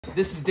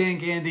This is Dan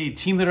Gandee,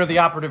 team leader of the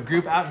Operative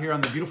Group out here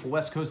on the beautiful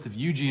west coast of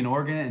Eugene,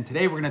 Oregon. And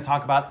today we're going to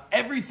talk about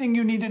everything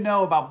you need to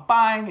know about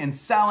buying and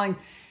selling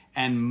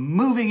and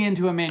moving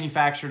into a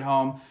manufactured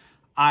home.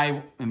 I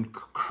am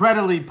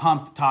incredibly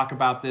pumped to talk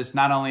about this,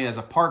 not only as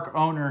a park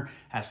owner,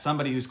 as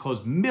somebody who's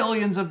closed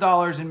millions of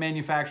dollars in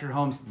manufactured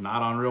homes,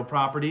 not on real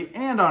property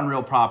and on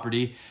real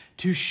property,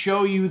 to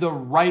show you the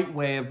right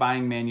way of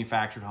buying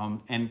manufactured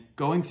homes and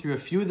going through a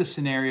few of the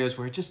scenarios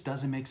where it just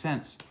doesn't make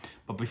sense.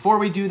 But before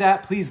we do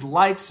that, please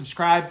like,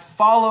 subscribe,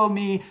 follow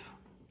me,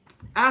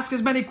 ask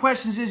as many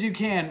questions as you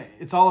can.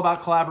 It's all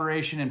about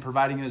collaboration and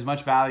providing you as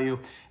much value.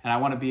 And I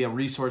want to be a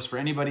resource for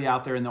anybody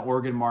out there in the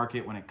Oregon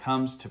market when it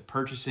comes to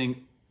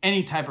purchasing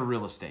any type of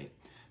real estate.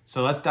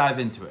 So let's dive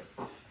into it.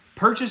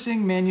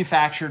 Purchasing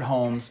manufactured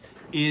homes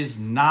is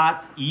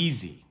not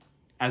easy.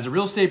 As a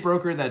real estate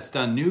broker that's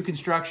done new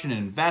construction,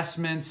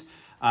 investments,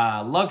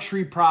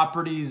 luxury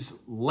properties,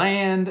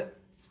 land,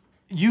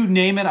 you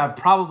name it, I've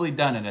probably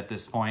done it at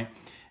this point.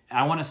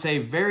 I want to say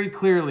very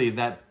clearly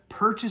that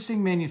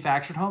purchasing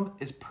manufactured home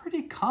is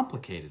pretty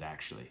complicated,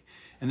 actually.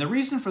 And the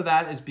reason for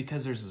that is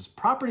because there's this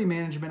property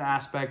management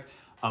aspect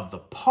of the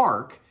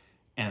park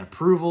and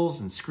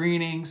approvals and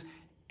screenings,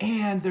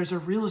 and there's a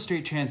real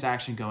estate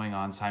transaction going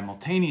on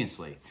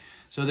simultaneously.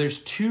 So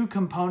there's two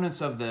components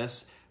of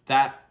this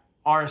that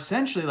are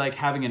essentially like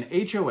having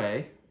an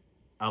HOA,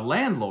 a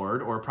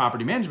landlord or a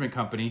property management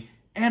company,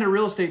 and a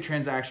real estate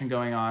transaction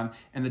going on,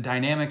 and the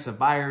dynamics of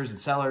buyers and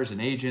sellers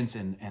and agents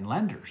and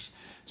lenders.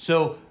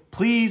 So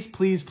please,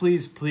 please,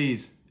 please,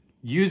 please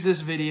use this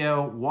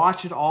video,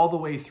 watch it all the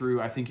way through.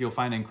 I think you'll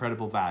find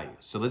incredible value.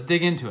 So let's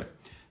dig into it.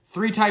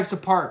 3 types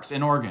of parks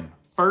in Oregon.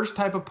 First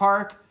type of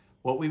park,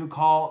 what we would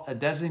call a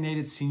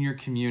designated senior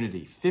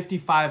community,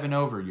 55 and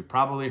over. You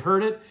probably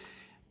heard it.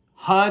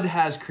 HUD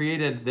has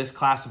created this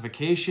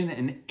classification,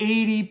 and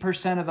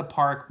 80% of the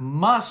park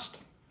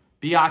must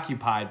be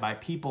occupied by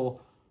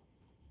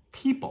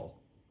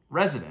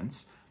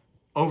residents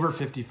over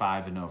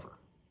 55 and over,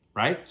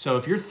 right? So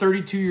if you're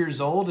 32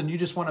 years old and you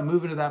just want to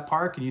move into that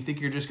park and you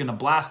think you're just going to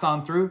blast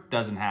on through,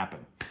 doesn't happen.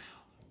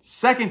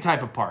 Second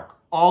type of park,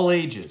 all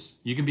ages.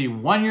 You can be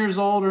 1 year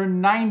old or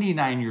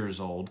 99 years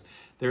old.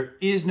 There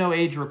is no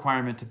age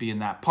requirement to be in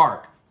that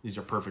park. These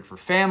are perfect for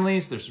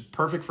families. They're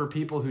perfect for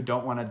people who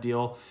don't want to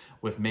deal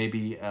with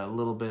maybe a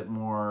little bit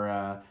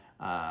more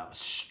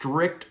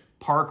strict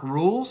park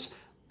rules.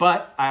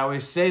 But I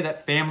always say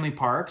that family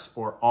parks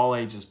or all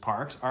ages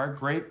parks are a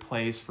great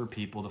place for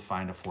people to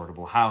find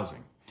affordable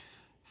housing.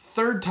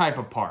 Third type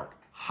of park,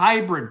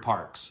 hybrid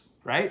parks,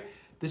 right?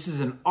 This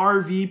is an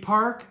RV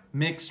park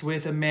mixed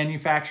with a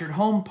manufactured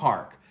home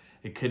park.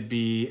 It could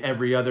be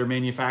every other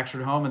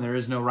manufactured home and there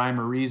is no rhyme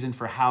or reason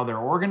for how they're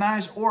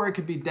organized, or it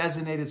could be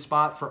designated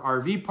spot for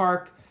RV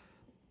park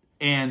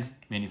and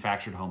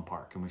manufactured home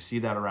park. And we see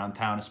that around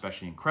town,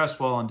 especially in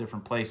Crestwell and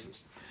different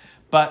places.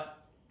 But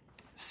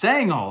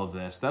saying all of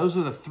this, those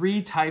are the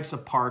 3 types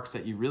of parks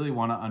that you really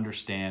want to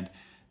understand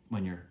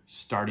when you're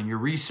starting your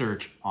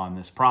research on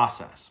this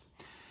process.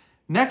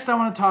 Next, I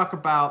want to talk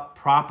about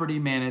property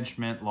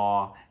management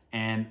law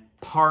and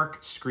park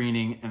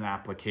screening and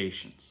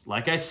applications.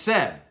 Like I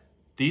said,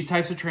 these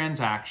types of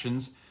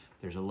transactions,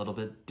 there's a little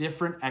bit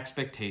different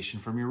expectation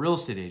from your real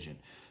estate agent.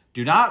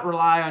 Do not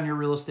rely on your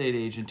real estate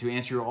agent to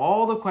answer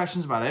all the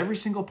questions about every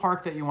single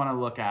park that you want to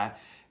look at,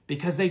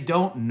 because they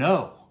don't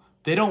know.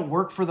 They don't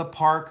work for the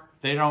park.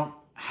 They don't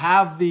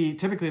have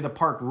typically the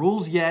park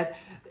rules yet.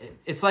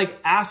 It's like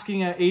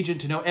asking an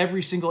agent to know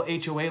every single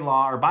HOA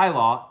law or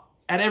bylaw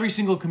at every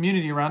single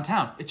community around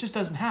town. It just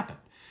doesn't happen.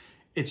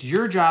 It's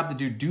your job to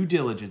do due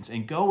diligence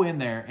and go in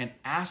there and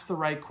ask the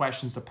right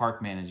questions to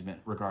park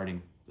management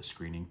regarding the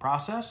screening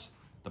process,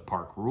 the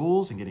park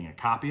rules and getting a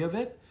copy of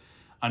it,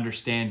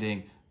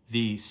 understanding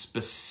the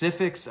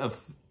specifics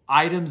of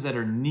items that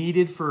are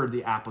needed for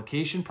the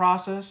application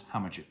process, how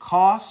much it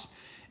costs.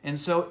 And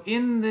so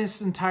in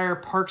this entire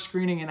park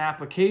screening and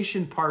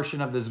application portion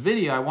of this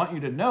video, I want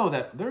you to know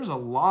that there's a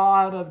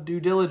lot of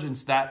due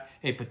diligence that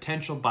a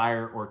potential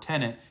buyer or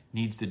tenant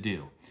needs to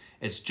do.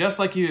 It's just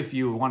like if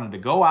you wanted to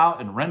go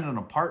out and rent an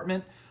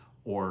apartment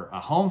or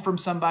a home from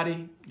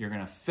somebody, you're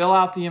going to fill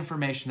out the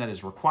information that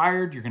is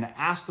required. You're going to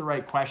ask the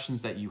right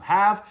questions that you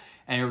have,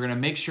 and you're going to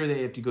make sure that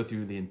you have to go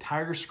through the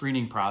entire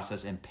screening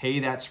process and pay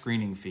that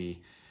screening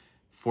fee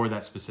for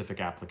that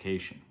specific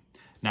application.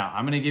 Now,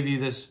 I'm going to give you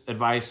this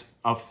advice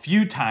a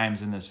few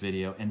times in this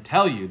video and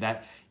tell you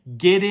that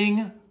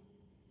getting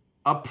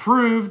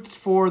approved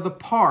for the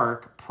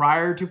park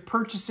prior to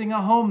purchasing a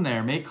home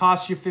there may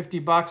cost you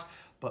 $50,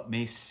 but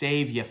may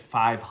save you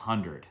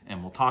 $500.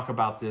 And we'll talk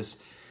about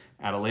this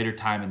at a later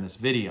time in this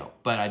video.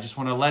 But I just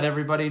want to let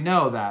everybody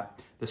know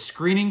that the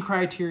screening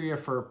criteria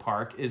for a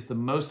park is the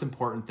most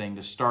important thing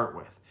to start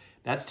with.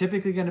 That's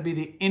typically going to be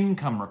the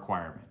income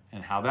requirement.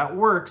 And how that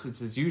works,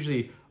 it's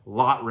usually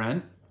lot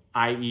rent,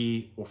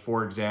 i.e.,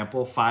 for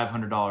example,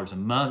 $500 a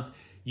month.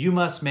 You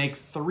must make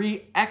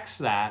 3x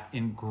that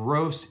in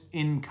gross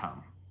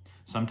income.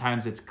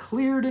 Sometimes it's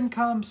cleared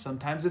income,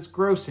 sometimes it's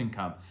gross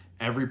income.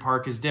 Every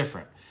park is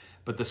different.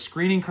 But the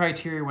screening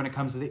criteria when it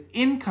comes to the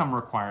income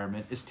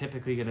requirement is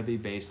typically going to be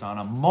based on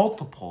a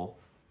multiple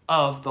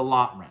of the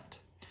lot rent.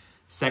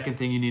 Second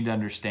thing you need to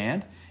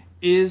understand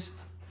is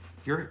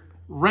your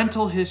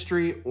rental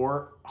history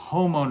or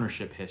home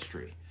ownership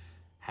history.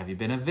 Have you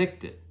been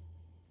evicted?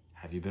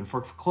 Have you been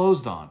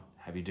foreclosed on?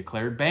 Have you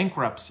declared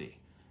bankruptcy?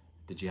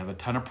 Did you have a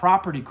ton of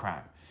property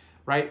crime,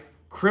 right?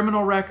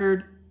 Criminal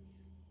record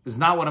is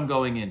not what I'm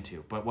going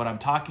into, but what I'm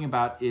talking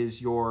about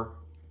is your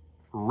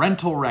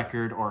rental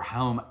record or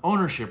home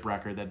ownership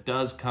record that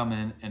does come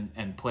in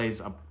and plays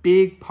a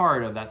big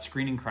part of that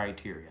screening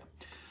criteria.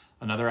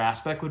 Another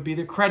aspect would be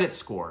the credit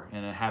score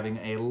and having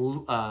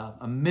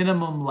a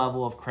minimum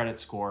level of credit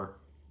score.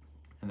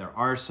 And there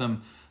are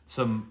some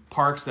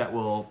parks that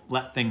will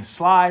let things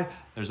slide.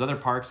 There's other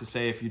parks that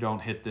say if you don't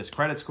hit this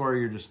credit score,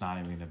 you're just not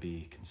even going to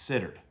be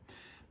considered.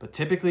 But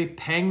typically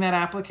paying that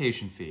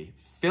application fee,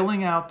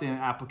 filling out the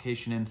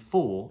application in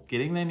full,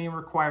 getting any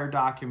required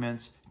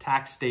documents,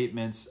 tax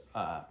statements,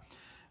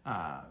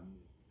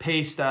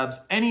 pay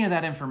stubs, any of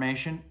that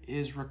information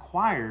is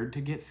required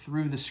to get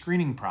through the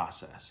screening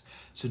process.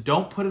 So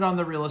don't put it on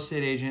the real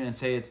estate agent and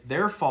say it's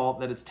their fault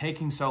that it's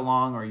taking so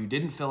long or you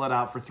didn't fill it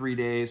out for 3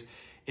 days.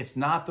 It's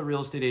not the real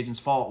estate agent's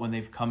fault when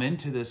they've come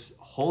into this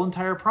whole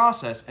entire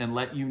process and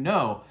let you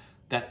know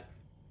that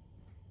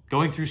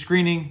going through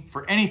screening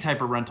for any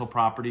type of rental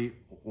property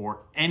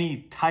or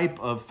any type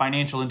of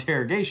financial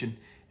interrogation,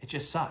 it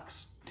just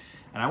sucks.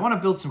 And I want to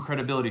build some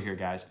credibility here,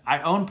 guys.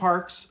 I own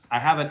parks. I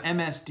have an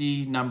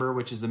MSD number,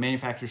 which is the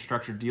manufacturer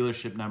structured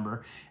dealership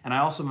number. And I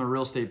also am a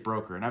real estate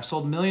broker. And I've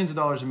sold millions of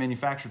dollars in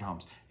manufactured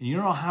homes. And you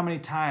don't know how many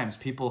times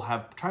people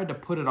have tried to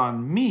put it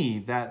on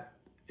me that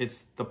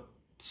it's the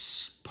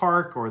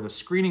park or the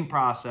screening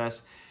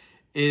process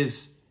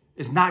is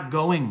not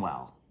going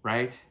well,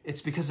 right?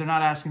 It's because they're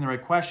not asking the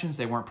right questions.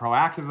 They weren't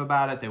proactive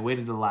about it. They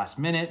waited to the last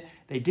minute.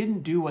 They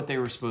didn't do what they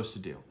were supposed to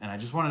do. And I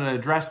just wanted to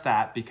address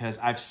that because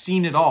I've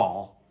seen it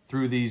all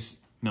through these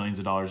millions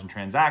of dollars in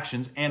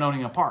transactions and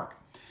owning a park.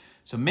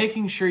 So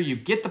making sure you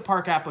get the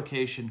park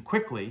application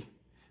quickly,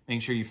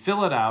 making sure you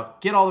fill it out,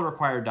 get all the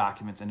required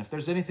documents, and if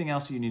there's anything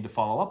else you need to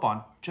follow up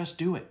on, just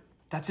do it.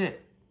 That's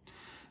it.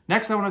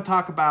 Next, I want to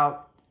talk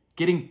about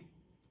getting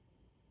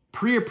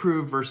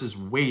pre-approved versus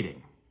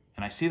waiting.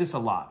 And I see this a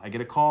lot. I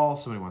get a call,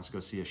 somebody wants to go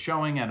see a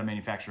showing at a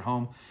manufactured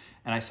home,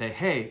 and I say,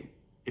 hey,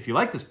 if you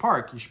like this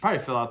park, you should probably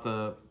fill out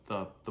the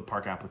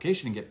park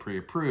application and get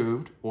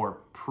pre-approved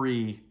or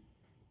pre-park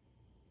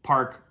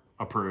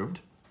approved.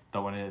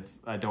 I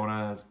don't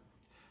want to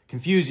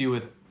confuse you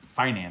with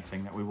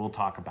financing that we will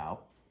talk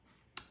about.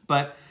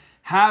 But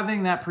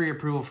having that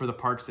pre-approval for the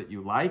parks that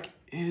you like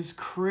is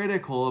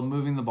critical of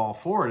moving the ball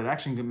forward. It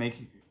actually can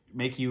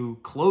make you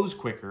close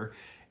quicker.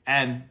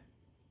 And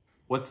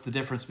what's the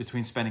difference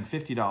between spending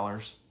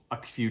 $50 a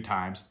few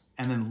times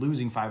and then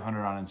losing $500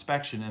 on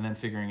inspection and then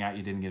figuring out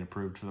you didn't get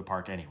approved for the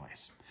park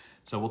anyways?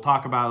 So we'll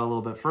talk about it a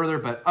little bit further,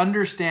 but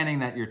understanding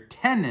that you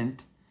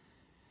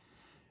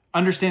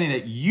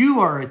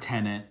are a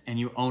tenant and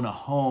you own a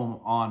home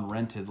on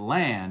rented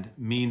land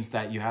means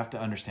that you have to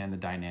understand the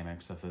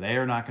dynamics of they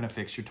are not going to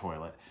fix your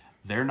toilet.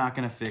 They're not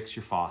going to fix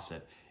your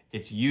faucet.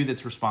 It's you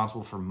that's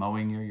responsible for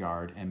mowing your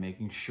yard and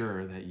making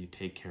sure that you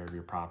take care of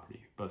your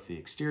property, both the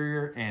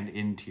exterior and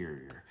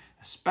interior,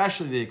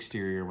 especially the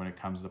exterior when it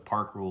comes to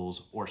park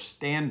rules or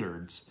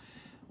standards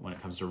when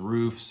it comes to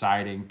roof,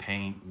 siding,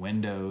 paint,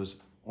 windows,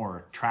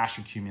 or trash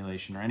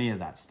accumulation or any of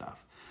that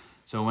stuff.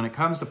 So when it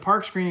comes to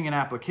park screening and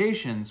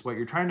applications, what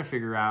you're trying to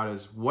figure out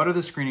is what are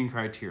the screening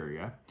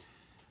criteria?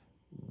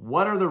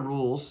 What are the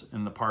rules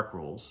in the park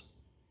rules?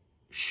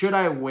 Should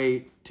I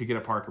wait to get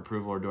a park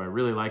approval or do I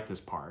really like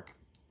this park?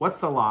 What's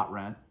the lot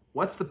rent?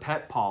 What's the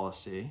pet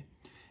policy?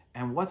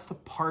 And what's the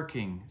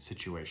parking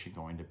situation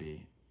going to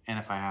be? And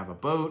if I have a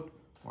boat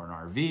or an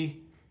RV,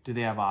 do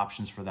they have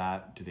options for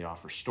that? Do they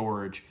offer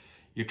storage?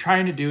 You're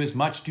trying to do as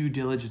much due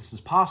diligence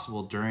as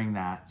possible during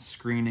that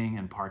screening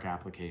and park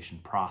application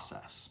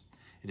process.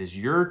 It is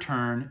your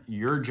turn,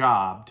 your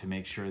job to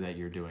make sure that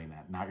you're doing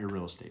that, not your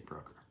real estate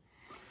broker.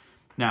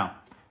 Now,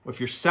 if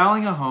you're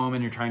selling a home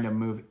and you're trying to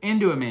move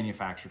into a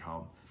manufactured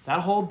home,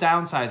 that whole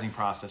downsizing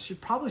process should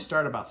probably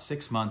start about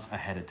 6 months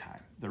ahead of time.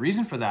 The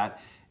reason for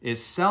that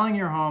is selling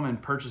your home and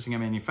purchasing a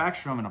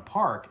manufactured home in a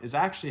park is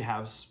actually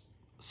has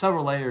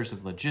several layers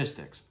of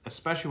logistics,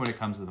 especially when it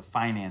comes to the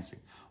financing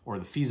or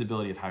the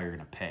feasibility of how you're going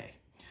to pay.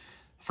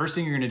 The first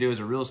thing you're going to do as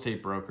a real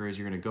estate broker is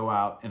you're going to go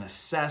out and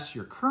assess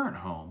your current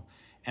home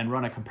and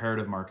run a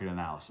comparative market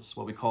analysis,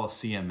 what we call a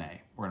CMA.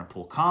 We're going to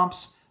pull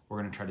comps. We're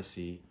going to try to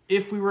see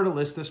if we were to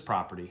list this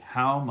property,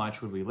 how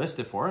much would we list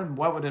it for and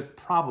what would it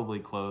probably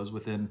close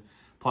within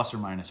plus or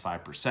minus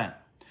 5%.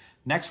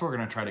 Next, we're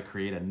going to try to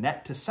create a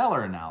net to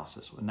seller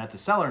analysis. A net to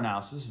seller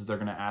analysis is they're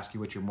going to ask you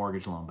what your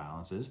mortgage loan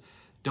balance is.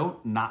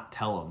 Don't not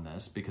tell them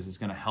this because it's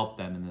going to help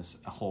them in this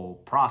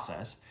whole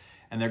process.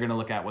 And they're going to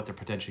look at what they're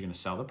potentially going to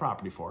sell the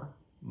property for,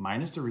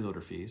 minus the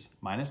realtor fees,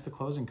 minus the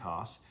closing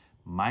costs,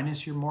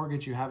 minus your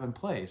mortgage you have in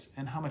place,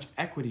 and how much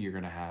equity you're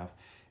going to have.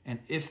 And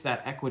if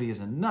that equity is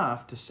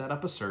enough to set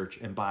up a search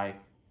and buy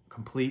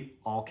complete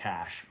all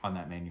cash on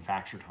that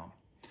manufactured home.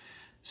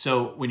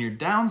 So when you're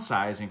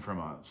downsizing from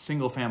a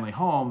single family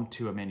home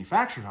to a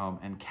manufactured home,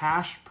 and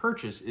cash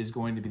purchase is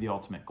going to be the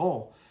ultimate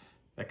goal,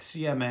 that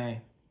CMA,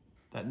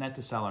 that net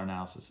to seller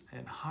analysis,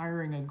 and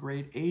hiring a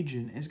great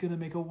agent is going to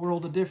make a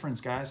world of difference,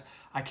 guys.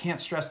 I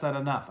can't stress that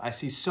enough. I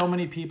see so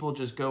many people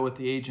just go with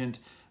the agent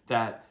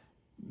that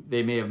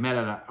they may have met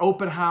at an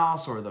open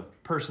house or the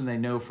person they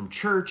know from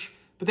church,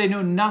 but they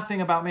know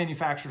nothing about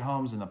manufactured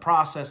homes and the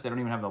process. They don't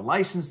even have the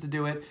license to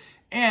do it.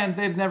 And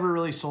they've never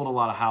really sold a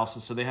lot of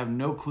houses, so they have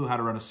no clue how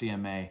to run a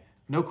CMA,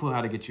 no clue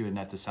how to get you a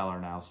net to seller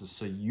analysis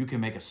so you can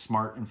make a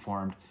smart,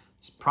 informed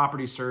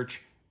property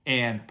search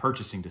and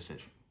purchasing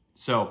decision.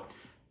 So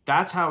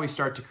that's how we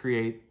start to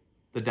create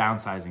the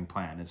downsizing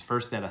plan. Is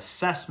first that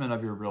assessment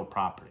of your real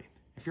property.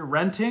 If you're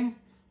renting,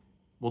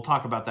 we'll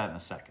talk about that in a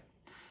second.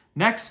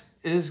 Next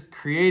is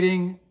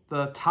creating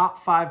the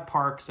top 5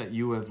 parks that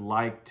you would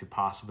like to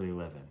possibly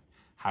live in.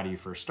 How do you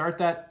first start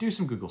that? Do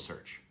some Google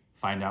search.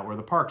 Find out where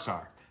the parks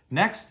are.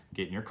 Next,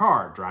 get in your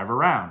car, drive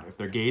around. If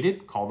they're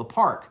gated, call the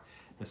park.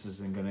 This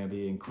isn't going to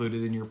be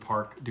included in your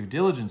park due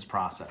diligence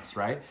process,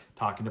 right?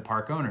 Talking to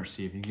park owners,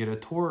 see if you can get a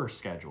tour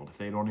scheduled. If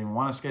they don't even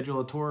want to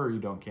schedule a tour or you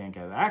can't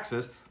get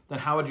access, then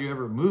how would you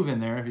ever move in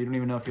there if you don't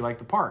even know if you like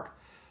the park?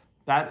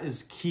 That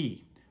is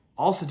key.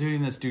 Also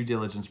doing this due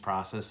diligence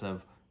process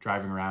of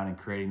driving around and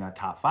creating that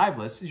top 5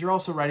 list is you're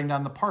also writing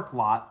down the park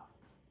lot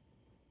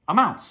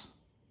amounts.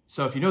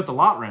 So if you know what the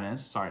lot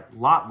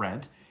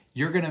rent,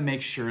 you're going to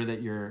make sure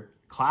that you're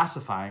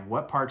classifying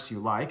what parks you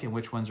like and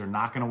which ones are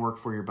not going to work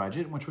for your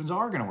budget and which ones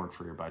are going to work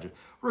for your budget,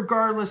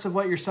 regardless of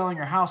what you're selling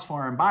your house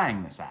for and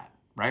buying this at,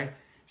 right?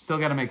 Still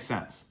got to make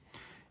sense.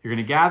 You're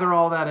going to gather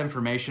all that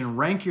information,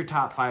 rank your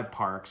top 5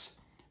 parks,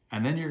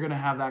 and then you're going to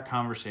have that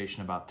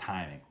conversation about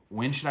timing.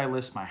 When should I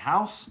list my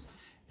house?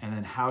 And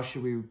then how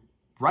should we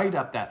write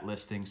up that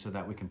listing so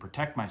that we can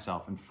protect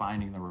myself in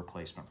finding the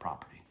replacement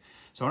property?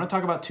 So I want to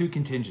talk about 2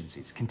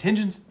 contingencies.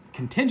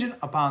 Contingent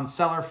upon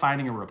seller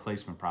finding a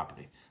replacement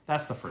property.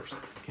 That's the first.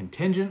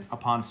 Contingent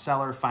upon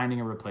seller finding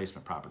a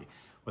replacement property.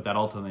 What that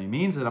ultimately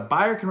means is that a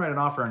buyer can write an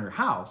offer on your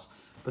house,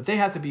 but they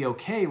have to be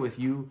okay with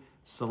you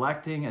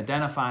selecting,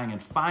 identifying,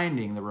 and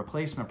finding the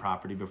replacement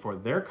property before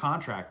their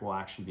contract will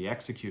actually be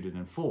executed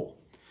in full.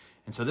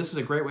 And so this is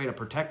a great way to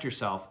protect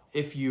yourself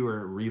if you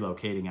are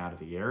relocating out of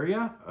the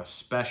area,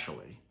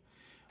 especially.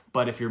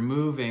 But if you're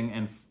moving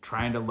and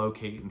trying to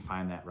locate and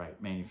find that right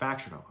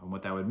manufactured home. And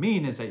what that would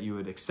mean is that you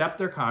would accept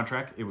their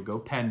contract, it would go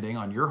pending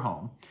on your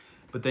home,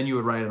 but then you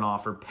would write an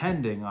offer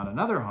pending on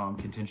another home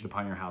contingent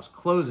upon your house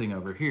closing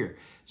over here.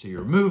 So you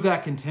remove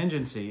that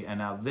contingency, and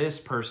now this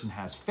person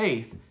has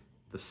faith,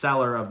 the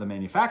seller of the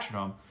manufactured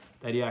home,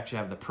 that you actually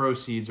have the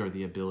proceeds or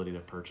the ability to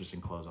purchase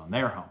and close on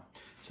their home.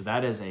 So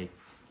that is a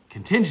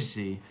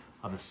contingency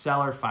of the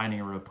seller finding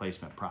a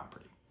replacement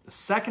property. The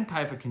second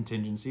type of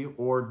contingency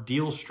or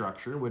deal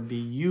structure would be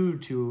you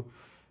to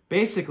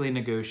basically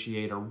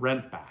negotiate a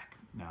rent back.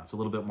 Now it's a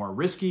little bit more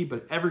risky,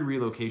 but every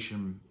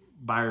relocation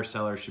buyer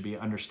seller should be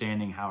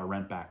understanding how a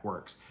rent back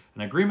works.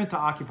 An agreement to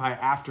occupy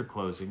after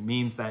closing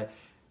means that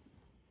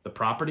the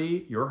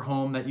property, your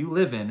home that you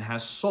live in,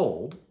 has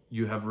sold.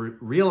 You have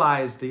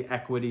realized the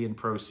equity and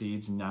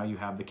proceeds, and now you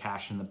have the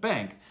cash in the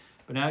bank.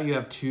 But now you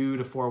have 2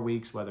 to 4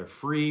 weeks, whether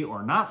free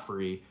or not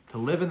free, to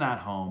live in that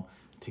home,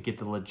 to get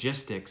the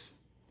logistics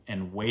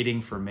and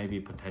waiting for maybe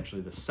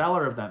potentially the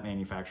seller of that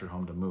manufactured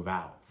home to move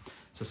out.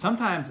 So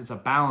sometimes it's a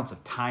balance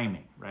of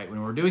timing, right?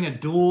 When we're doing a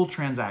dual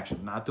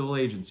transaction, not dual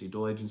agency.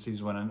 Dual agency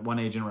is when one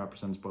agent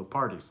represents both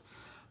parties.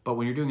 But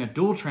when you're doing a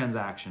dual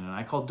transaction, and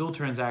I call dual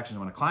transactions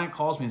when a client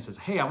calls me and says,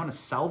 hey, I want to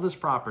sell this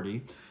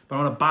property, but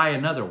I want to buy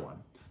another one.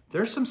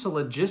 There's some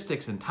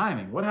logistics and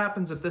timing. What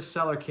happens if this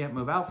seller can't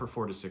move out for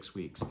 4 to 6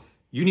 weeks?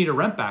 You need a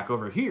rent back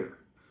over here.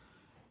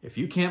 If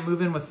you can't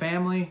move in with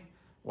family,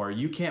 or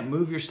you can't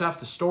move your stuff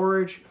to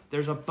storage,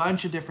 there's a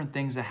bunch of different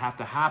things that have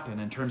to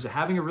happen in terms of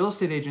having a real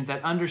estate agent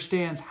that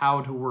understands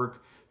how to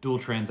work dual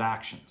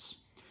transactions.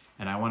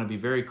 And I want to be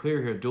very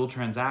clear here, dual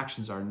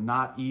transactions are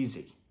not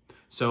easy.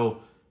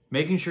 So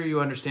making sure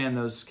you understand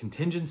those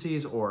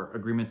contingencies or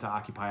agreement to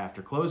occupy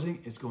after closing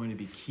is going to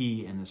be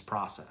key in this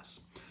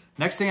process.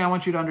 Next thing I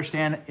want you to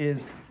understand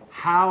is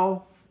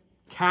how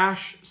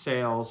cash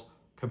sales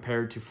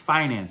compared to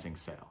financing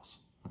sales,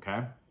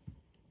 okay?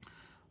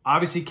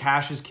 Obviously,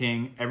 cash is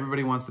king.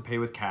 Everybody wants to pay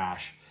with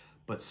cash.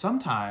 But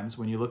sometimes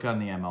when you look on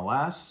the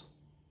MLS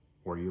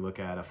or you look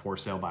at a for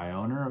sale by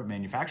owner or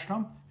manufactured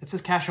home, it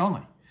says cash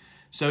only.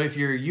 So if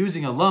you're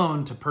using a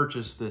loan to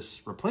purchase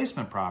this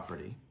replacement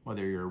property,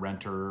 whether you're a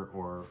renter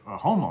or a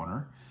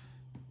homeowner,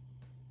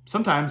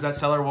 sometimes that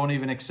seller won't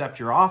even accept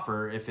your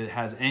offer if it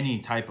has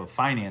any type of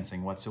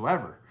financing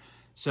whatsoever.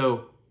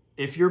 So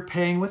if you're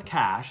paying with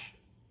cash,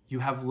 you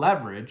have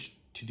leverage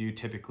to do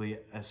typically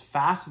as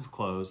fast as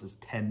close as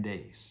 10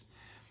 days.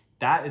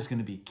 That is going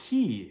to be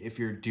key if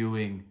you're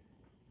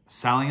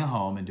selling a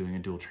home and doing a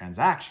dual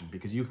transaction,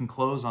 because you can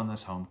close on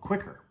this home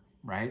quicker,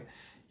 right?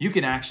 You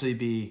can actually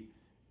be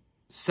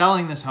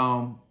selling this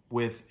home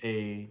with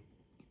a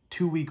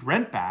 2-week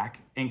rent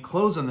back and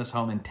close on this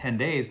home in 10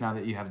 days now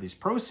that you have these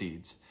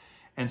proceeds.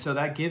 And so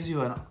that gives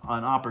you an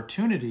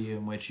opportunity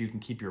in which you can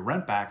keep your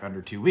rent back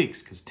under 2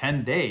 weeks, because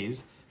 10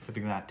 days,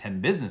 typically not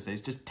 10 business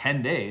days, just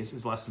 10 days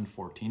is less than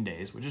 14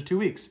 days, which is 2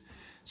 weeks.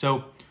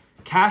 So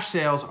cash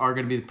sales are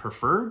going to be the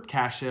preferred.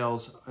 Cash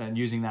sales and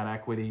using that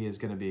equity is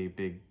going to be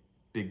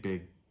a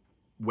big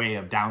way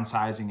of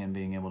downsizing and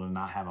being able to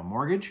not have a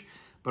mortgage.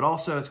 But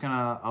also it's going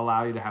to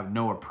allow you to have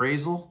no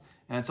appraisal,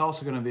 and it's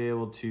also going to be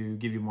able to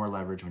give you more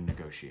leverage when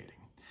negotiating.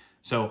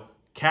 So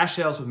cash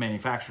sales with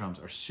manufactured homes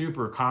are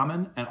super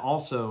common, and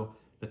also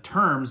the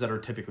terms that are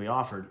typically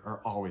offered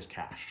are always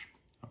cash.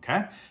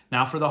 Okay.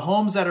 Now for the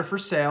homes that are for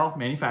sale,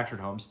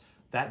 manufactured homes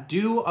that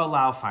do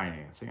allow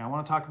financing, I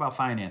want to talk about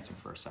financing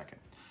for a second.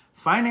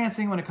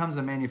 Financing when it comes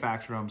to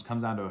manufactured homes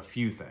comes down to a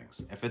few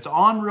things. If it's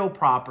on real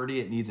property,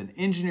 it needs an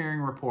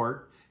engineering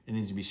report. It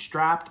needs to be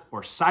strapped,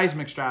 or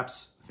seismic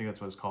straps, I think that's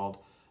what it's called.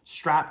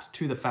 Strapped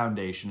to the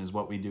foundation is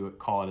what we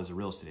call it as a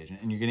real estate agent.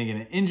 And you're going to get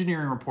an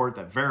engineering report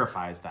that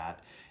verifies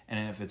that.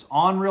 And if it's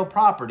on real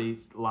property,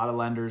 a lot of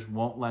lenders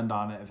won't lend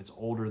on it if it's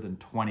older than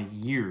 20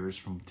 years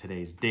from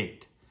today's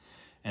date.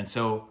 And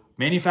so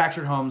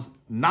manufactured homes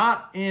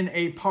not in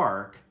a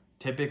park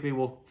typically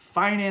will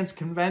finance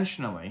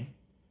conventionally,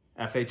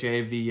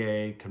 FHA,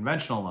 VA,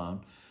 conventional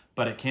loan,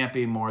 but it can't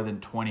be more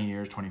than 20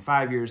 years,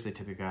 25 years. They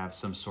typically have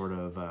some sort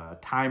of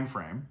time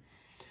frame,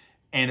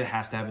 and it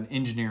has to have an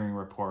engineering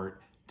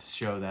report to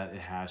show that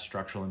it has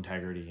structural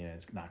integrity and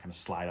it's not going to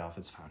slide off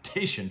its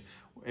foundation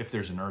if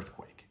there's an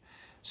earthquake.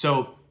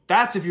 So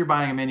that's if you're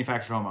buying a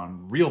manufactured home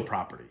on real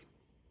property,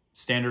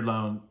 standard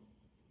loan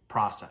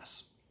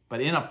process.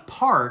 But in a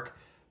park,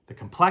 the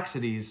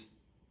complexities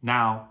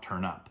now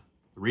turn up.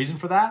 The reason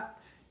for that?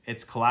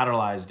 It's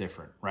collateralized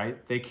different,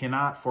 right? They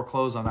cannot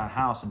foreclose on that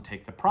house and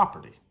take the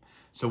property.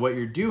 So what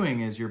you're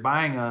doing is you're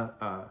buying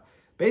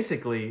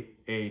basically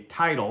a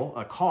title,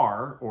 a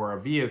car or a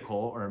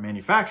vehicle or a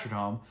manufactured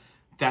home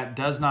that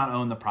does not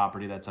own the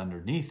property that's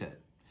underneath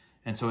it.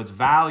 And so its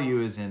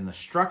value is in the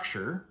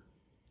structure,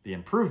 the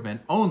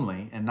improvement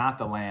only, and not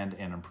the land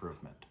and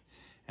improvement.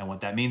 And what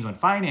that means when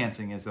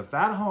financing is if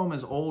that home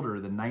is older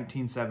than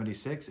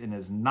 1976 and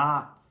does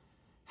not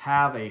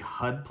have a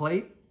HUD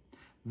plate,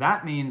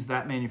 that means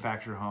that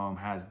manufactured home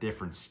has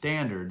different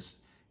standards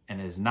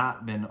and has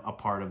not been a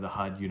part of the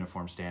HUD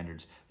uniform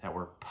standards that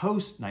were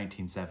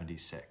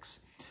post-1976.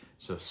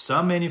 So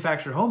some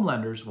manufactured home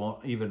lenders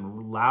won't even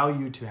allow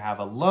you to have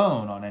a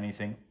loan on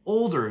anything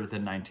older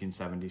than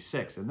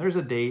 1976. And there's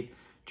a date,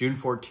 June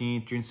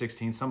 14th, June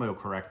 16th, somebody will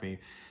correct me,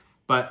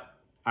 but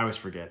I always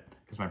forget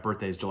because my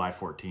birthday is July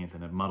 14th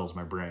and it muddles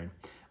my brain.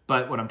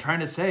 But what I'm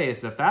trying to say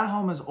is that if that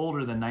home is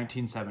older than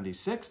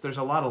 1976, there's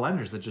a lot of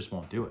lenders that just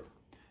won't do it.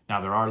 Now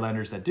there are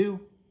lenders that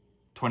do,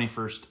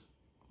 21st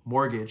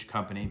Mortgage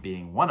Company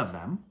being one of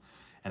them.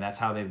 And that's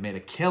how they've made a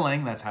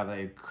killing. That's how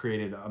they've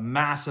created a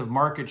massive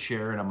market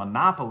share and a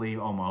monopoly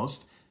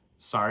almost.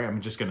 Sorry,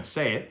 I'm just gonna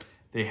say it.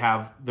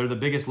 They're the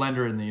biggest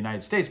lender in the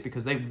United States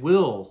because they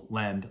will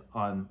lend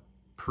on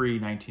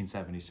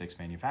pre-1976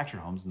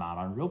 manufactured homes, not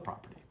on real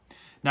property.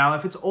 Now,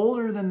 if it's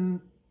older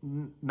than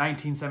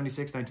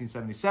 1976,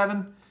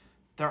 1977,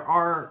 there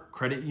are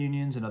credit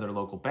unions and other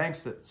local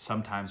banks that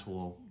sometimes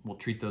will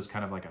treat those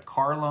kind of like a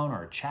car loan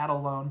or a chattel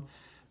loan.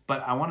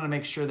 But I wanted to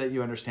make sure that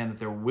you understand that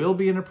there will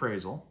be an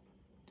appraisal,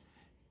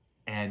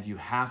 and you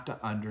have to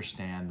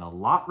understand the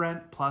lot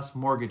rent plus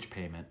mortgage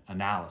payment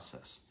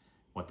analysis.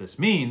 What this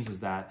means is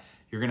that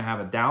you're going to have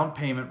a down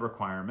payment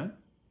requirement.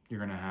 You're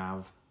going to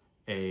have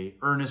a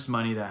earnest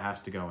money that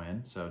has to go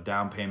in. So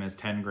down payment is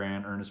 10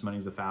 grand, earnest money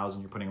is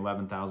 1,000. You're putting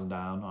 11,000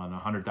 down on a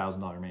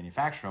 $100,000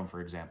 manufactured home,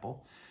 for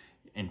example.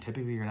 And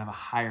typically you're gonna have a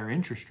higher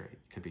interest rate.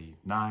 It could be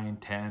 9,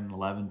 10,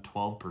 11,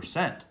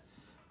 12%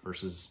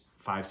 versus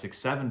 5, 6,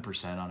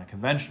 7% on a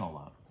conventional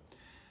loan.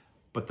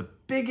 But the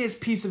biggest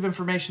piece of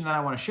information that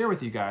I want to share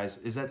with you guys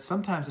is that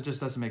sometimes it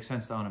just doesn't make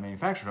sense to own a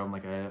manufactured home,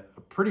 like I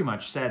pretty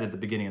much said at the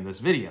beginning of this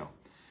video.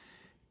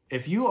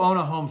 If you own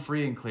a home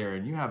free and clear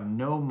and you have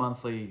no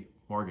monthly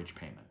mortgage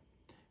payment,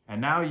 and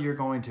now you're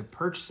going to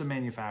purchase a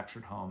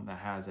manufactured home that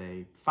has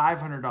a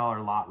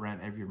 $500 lot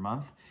rent every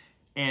month,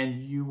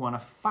 and you want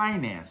to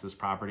finance this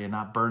property and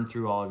not burn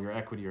through all of your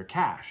equity or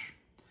cash.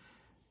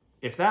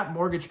 If that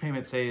mortgage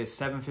payment, say, is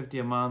 $750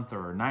 a month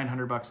or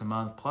 $900 a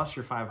month plus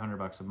your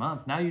 $500 a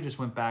month, now you just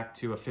went back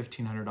to a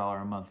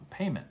 $1,500 a month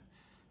payment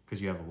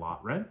because you have a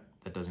lot rent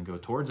that doesn't go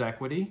towards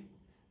equity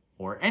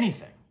or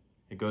anything.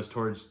 It goes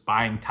towards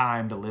buying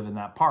time to live in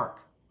that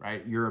park,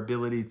 right? Your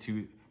ability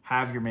to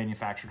have your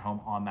manufactured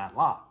home on that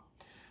lot.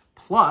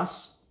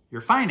 Plus your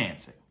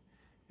financing.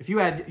 If you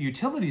add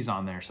utilities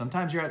on there,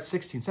 sometimes you're at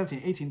 $16,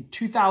 $17, $18,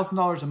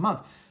 $2,000 a month.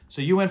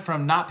 So you went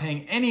from not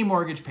paying any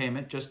mortgage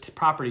payment, just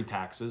property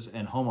taxes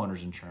and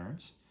homeowner's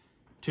insurance,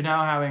 to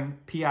now having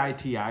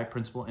PITI,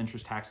 principal,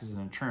 interest, taxes, and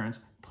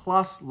insurance,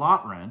 plus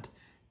lot rent.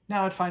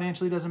 Now it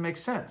financially doesn't make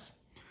sense.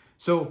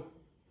 So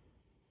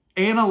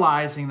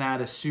analyzing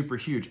that is super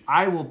huge.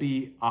 I will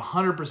be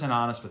 100%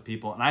 honest with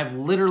people. And I've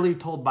literally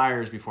told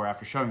buyers before,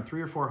 after showing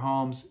 3 or 4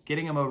 homes,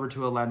 getting them over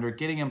to a lender,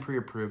 getting them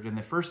pre-approved. And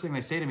the first thing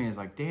they say to me is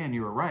like, Dan,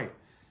 you were right.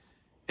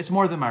 It's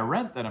more than my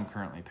rent that I'm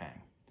currently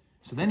paying.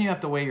 So then you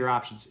have to weigh your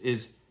options.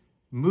 Is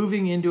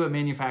moving into a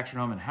manufactured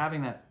home and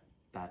having that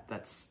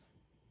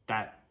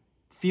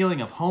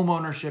feeling of home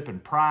ownership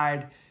and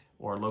pride,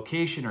 or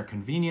location or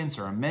convenience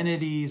or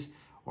amenities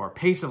or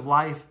pace of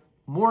life,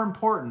 more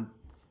important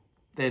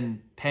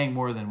than paying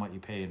more than what you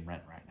pay in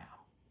rent right now?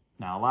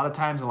 Now, a lot of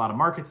times, a lot of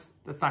markets,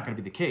 that's not going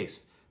to be the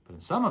case. But in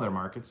some other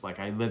markets, like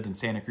I lived in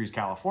Santa Cruz,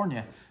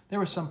 California, there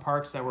were some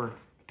parks that were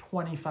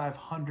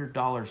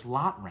 $2,500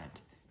 lot rent.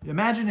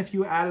 Imagine if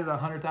you added a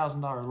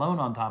 $100,000 loan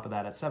on top of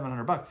that at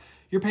 $700.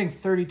 You're paying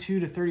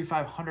 $3,200 to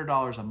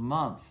 $3,500 a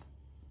month.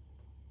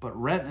 But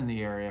rent in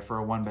the area for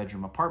a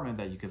 1-bedroom apartment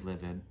that you could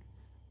live in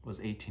was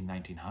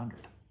 $1,800, $1,900,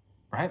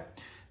 right?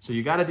 So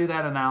you got to do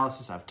that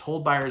analysis. I've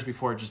told buyers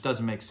before, it just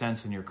doesn't make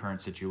sense in your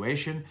current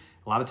situation.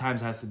 A lot of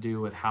times it has to do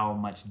with how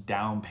much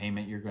down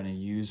payment you're going to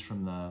use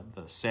from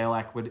the sale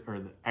equity, or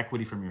the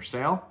equity from your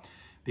sale,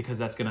 because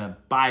that's going to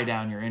buy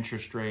down your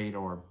interest rate,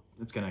 or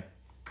it's going to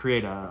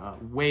create a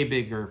way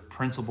bigger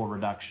principal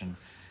reduction.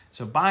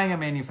 So buying a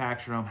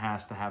manufactured home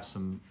has to have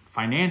some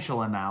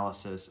financial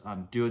analysis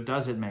on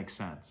does it make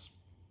sense?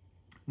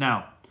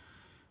 Now,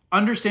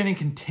 understanding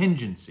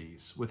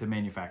contingencies with a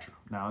manufactured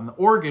home. Now, in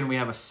Oregon, we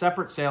have a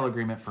separate sale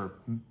agreement for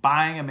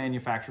buying a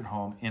manufactured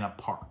home in a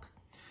park.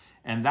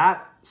 And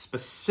that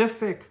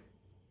specific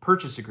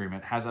purchase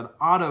agreement has an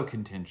auto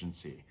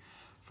contingency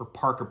for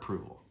park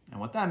approval. And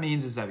what that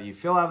means is that you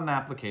fill out an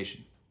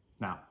application.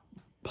 Now,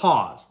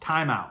 pause,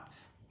 time out.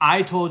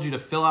 I told you to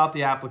fill out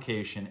the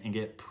application and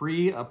get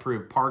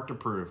pre-approved, parked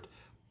approved,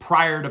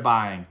 prior to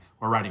buying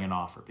or writing an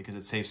offer, because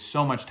it saves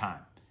so much time.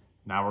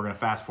 Now we're going to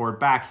fast forward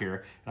back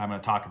here, and I'm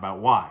going to talk about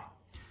why.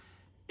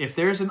 If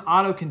there's an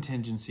auto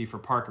contingency for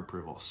park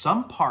approval,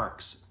 some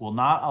parks will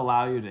not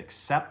allow you to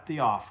accept the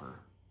offer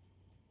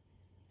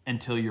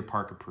until you're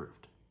park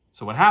approved.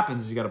 So what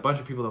happens is you got a bunch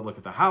of people that look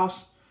at the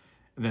house,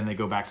 and then they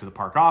go back to the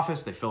park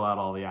office, they fill out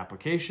all the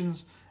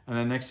applications, and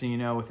then next thing you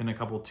know, within a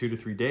couple, 2 to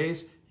 3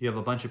 days, you have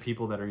a bunch of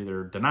people that are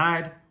either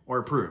denied or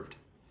approved.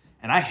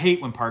 And I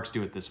hate when parks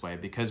do it this way,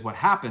 because what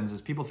happens is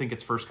people think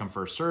it's first come,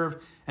 first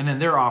serve, and then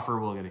their offer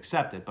will get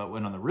accepted. But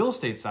when on the real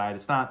estate side,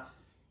 it's not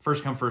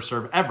first come, first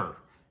serve ever.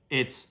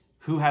 It's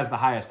who has the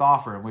highest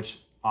offer and which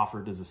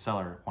offer does the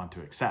seller want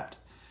to accept.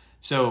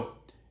 So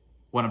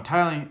what I'm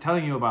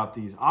telling you about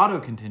these auto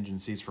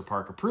contingencies for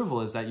park approval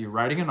is that you're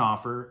writing an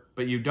offer,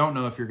 but you don't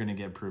know if you're going to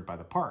get approved by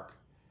the park.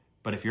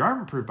 But if you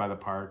aren't approved by the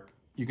park,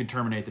 you can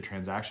terminate the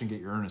transaction,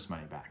 get your earnest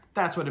money back.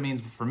 That's what it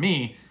means for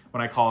me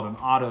when I call it an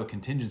auto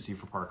contingency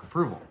for park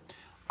approval.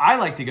 I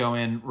like to go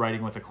in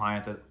writing with a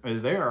client that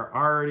they are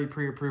already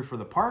pre-approved for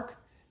the park,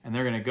 and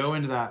they're going to go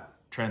into that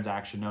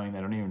transaction knowing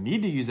they don't even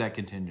need to use that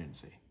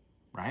contingency,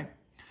 right?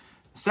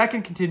 The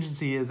second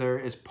contingency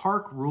is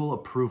park rule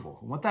approval.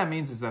 And what that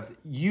means is that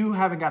you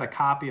haven't got a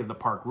copy of the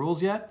park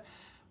rules yet.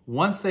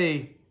 Once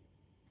they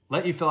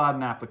let you fill out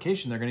an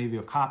application, they're going to give you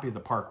a copy of the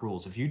park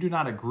rules. If you do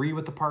not agree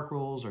with the park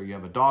rules, or you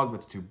have a dog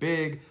that's too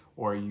big,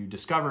 or you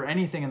discover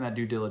anything in that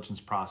due diligence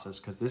process,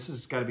 because this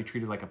has got to be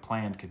treated like a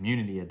planned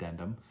community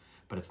addendum,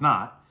 but it's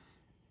not.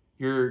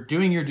 You're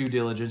doing your due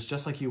diligence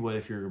just like you would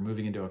if you're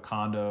moving into a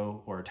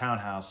condo or a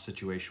townhouse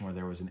situation where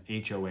there was an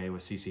HOA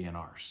with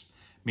CC&Rs.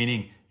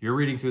 Meaning you're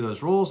reading through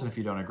those rules, and if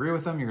you don't agree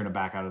with them, you're going to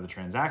back out of the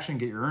transaction,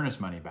 get your earnest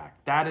money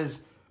back. That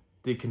is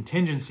the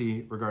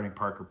contingency regarding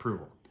park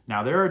approval.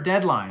 Now, there are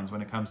deadlines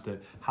when it comes to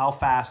how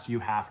fast you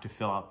have to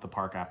fill out the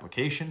park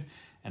application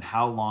and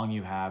how long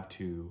you have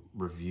to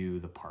review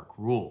the park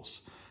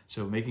rules.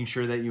 So making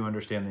sure that you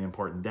understand the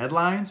important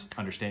deadlines,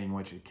 understanding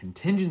which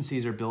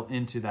contingencies are built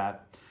into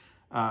that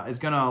is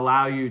going to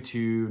allow you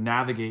to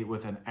navigate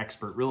with an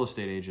expert real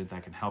estate agent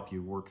that can help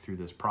you work through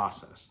this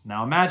process.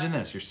 Now, imagine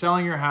this. You're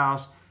selling your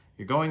house.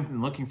 You're going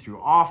and looking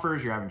through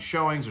offers. You're having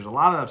showings. There's a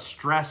lot of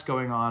stress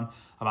going on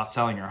about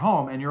selling your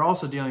home, and you're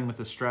also dealing with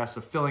the stress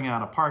of filling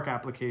out a park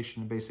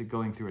application and basically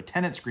going through a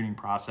tenant screening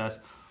process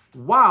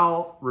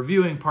while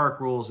reviewing park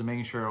rules and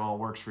making sure it all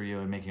works for you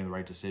and making the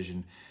right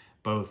decision,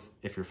 both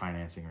if you're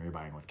financing or you're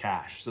buying with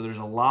cash. So there's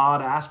a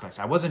lot of aspects.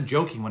 I wasn't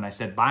joking when I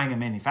said buying a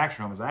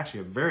manufactured home is actually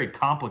a very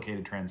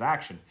complicated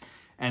transaction.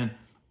 And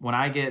when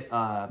I get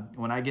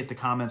the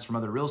comments from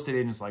other real estate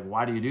agents like,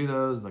 why do you do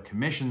those? The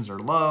commissions are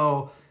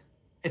low.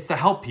 It's to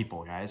help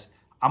people, guys.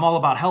 I'm all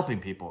about helping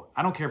people.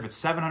 I don't care if it's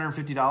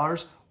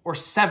 $750 or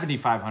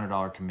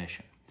 $7,500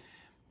 commission.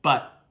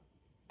 But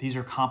these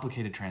are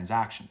complicated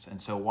transactions.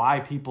 And so why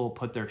people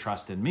put their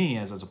trust in me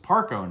as a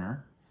park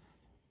owner,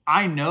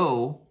 I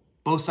know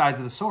both sides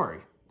of the story.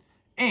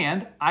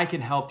 And I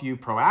can help you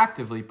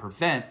proactively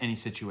prevent any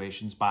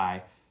situations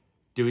by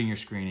doing your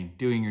screening,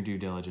 doing your due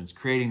diligence,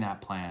 creating that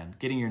plan,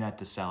 getting your net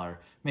to seller,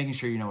 making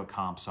sure you know what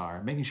comps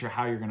are, making sure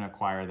how you're going to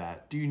acquire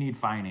that. Do you need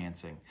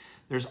financing?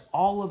 There's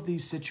all of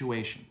these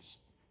situations,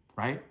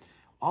 right?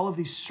 All of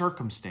these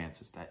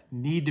circumstances that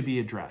need to be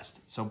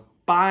addressed. So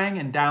buying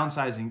and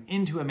downsizing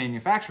into a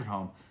manufactured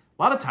home,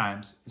 a lot of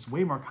times is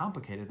way more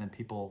complicated than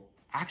people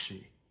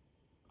actually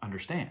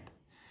understand.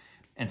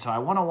 And so I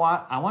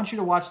want you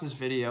to watch this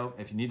video.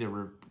 If you need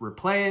to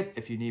replay it,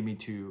 if you need me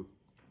to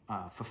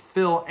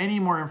fulfill any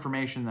more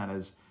information that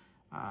is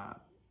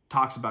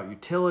talks about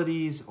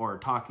utilities or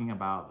talking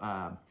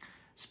about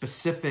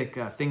specific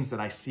things that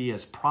I see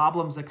as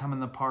problems that come in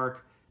the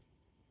park,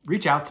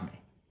 reach out to me,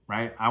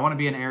 right? I want to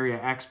be an area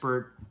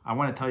expert. I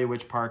want to tell you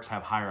which parks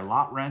have higher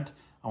lot rent.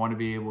 I want to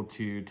be able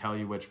to tell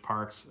you which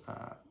parks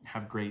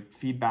have great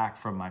feedback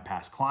from my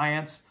past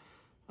clients.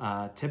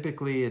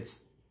 Typically,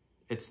 it's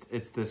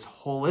this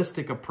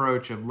holistic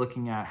approach of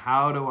looking at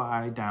how do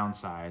I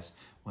downsize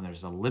when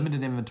there's a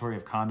limited inventory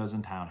of condos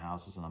and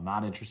townhouses and I'm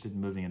not interested in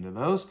moving into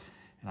those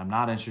and I'm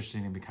not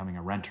interested in becoming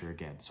a renter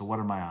again. So what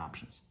are my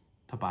options?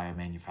 To buy a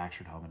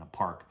manufactured home in a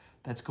park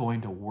that's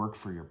going to work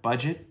for your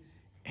budget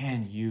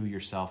and you,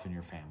 yourself, and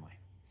your family.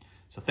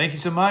 So thank you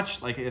so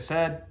much. Like I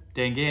said,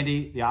 Dan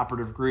Gandee, the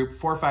Operative Group,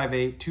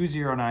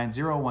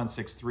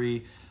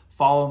 458-209-0163.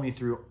 Follow me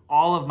through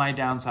all of my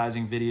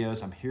downsizing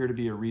videos. I'm here to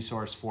be a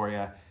resource for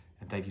you.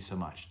 And thank you so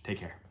much. Take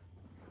care.